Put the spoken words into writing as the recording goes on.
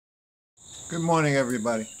Good morning,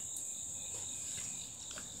 everybody.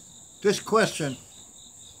 This question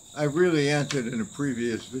I really answered in a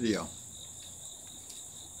previous video,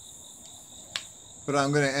 but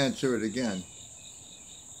I'm going to answer it again.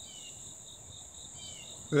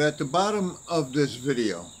 But at the bottom of this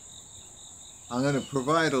video, I'm going to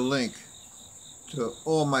provide a link to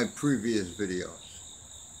all my previous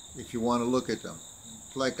videos if you want to look at them.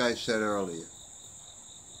 Like I said earlier,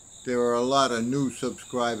 there are a lot of new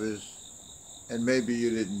subscribers and maybe you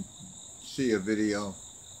didn't see a video.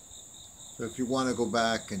 So if you want to go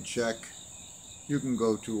back and check, you can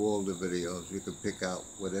go to all the videos. You can pick out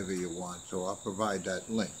whatever you want. So I'll provide that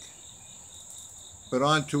link. But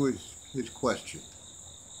on to his question.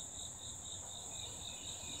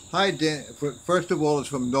 Hi, Dan. First of all, it's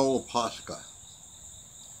from Noel Posca.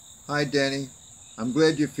 Hi, Danny. I'm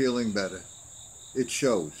glad you're feeling better. It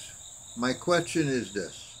shows. My question is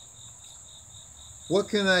this. What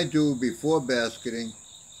can I do before basketing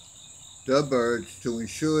the birds to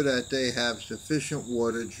ensure that they have sufficient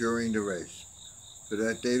water during the race, so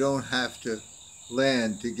that they don't have to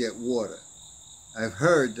land to get water? I've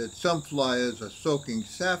heard that some flyers are soaking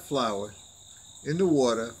safflower in the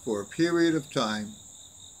water for a period of time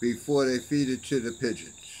before they feed it to the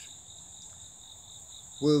pigeons.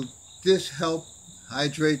 Will this help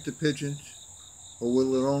hydrate the pigeons, or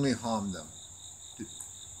will it only harm them?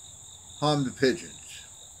 Harm the pigeons.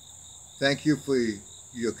 Thank you for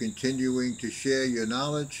your continuing to share your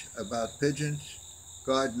knowledge about pigeons.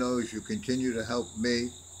 God knows you continue to help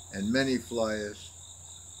me and many flyers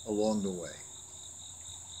along the way.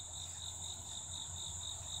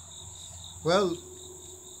 Well,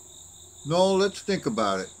 Noel, let's think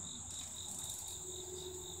about it.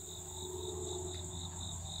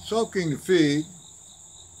 Soaking the feed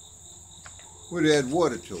would add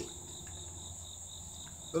water to it.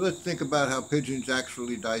 But let's think about how pigeons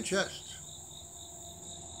actually digest.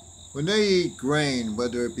 When they eat grain,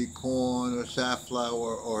 whether it be corn or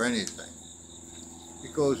safflower or anything,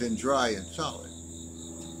 it goes in dry and solid.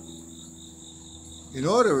 In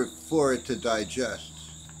order for it to digest,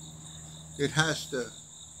 it has to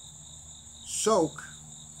soak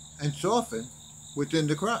and soften within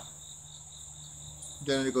the crop.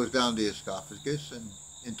 Then it goes down the esophagus and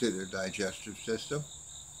into the digestive system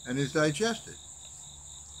and is digested.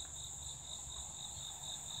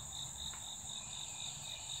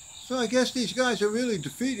 So I guess these guys are really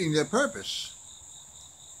defeating their purpose.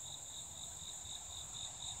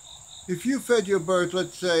 If you fed your birds,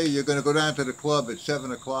 let's say you're going to go down to the club at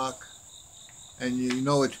 7 o'clock and you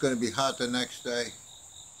know it's going to be hot the next day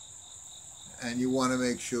and you want to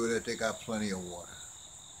make sure that they got plenty of water.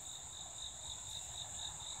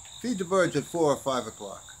 Feed the birds at 4 or 5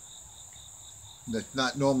 o'clock. That's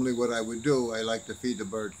not normally what I would do. I like to feed the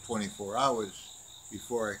birds 24 hours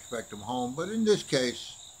before I expect them home. But in this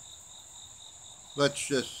case, let's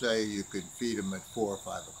just say you could feed them at 4 or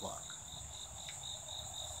 5 o'clock.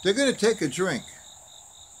 They're going to take a drink.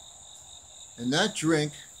 And that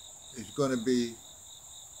drink is going to be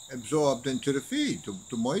absorbed into the feed.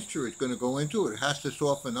 The moisture is going to go into it. It has to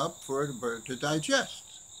soften up for the bird to digest.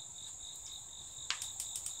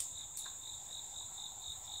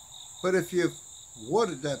 But if you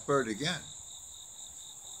watered that bird again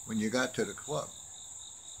when you got to the club,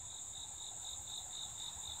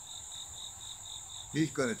 he's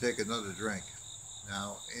going to take another drink.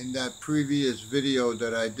 Now, in that previous video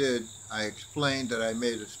that I did, I explained that I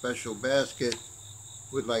made a special basket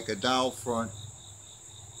with like a dowel front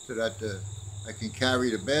so that I can carry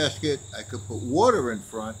the basket. I could put water in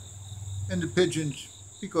front, and the pigeons,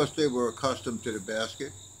 because they were accustomed to the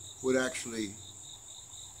basket, would actually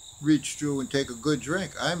reach through and take a good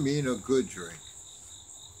drink. I mean a good drink.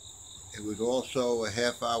 It was also a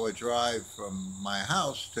half-hour drive from my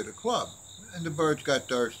house to the club, and the birds got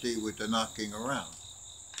thirsty with the knocking around.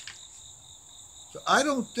 So I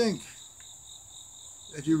don't think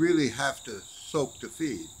that you really have to soak the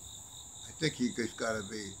feed. I think you just got to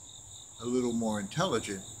be a little more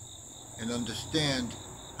intelligent and understand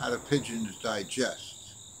how the pigeons digest.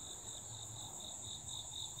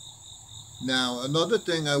 Now, another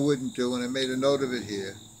thing I wouldn't do, and I made a note of it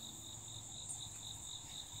here,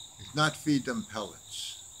 is not feed them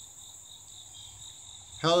pellets.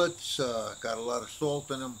 Pellets got a lot of salt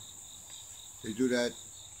in them. They do that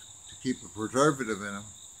to keep a preservative in them.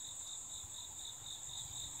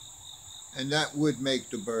 And that would make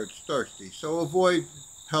the birds thirsty. So avoid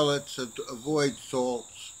pellets, avoid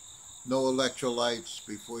salts, no electrolytes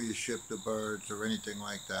before you ship the birds or anything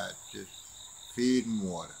like that. Just feed and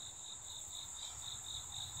water.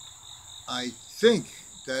 I think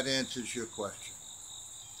that answers your question.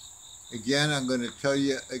 Again, I'm going to tell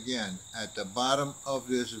you again, at the bottom of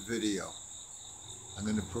this video, I'm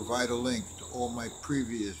going to provide a link to all my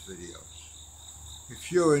previous videos.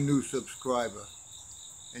 If you're a new subscriber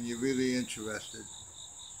and you're really interested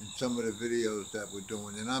in some of the videos that we're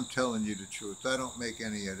doing, and I'm telling you the truth, I don't make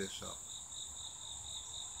any of this up,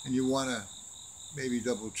 and you want to maybe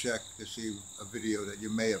double check to see a video that you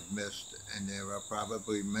may have missed, and there are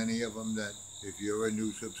probably many of them that, if you're a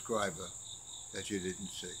new subscriber, that you didn't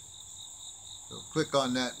see. So click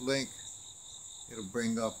on that link, it'll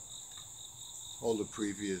bring up all the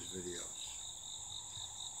previous videos.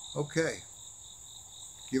 Okay,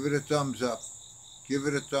 give it a thumbs up, give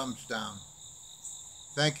it a thumbs down.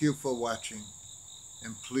 Thank you for watching,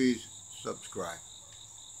 and please subscribe.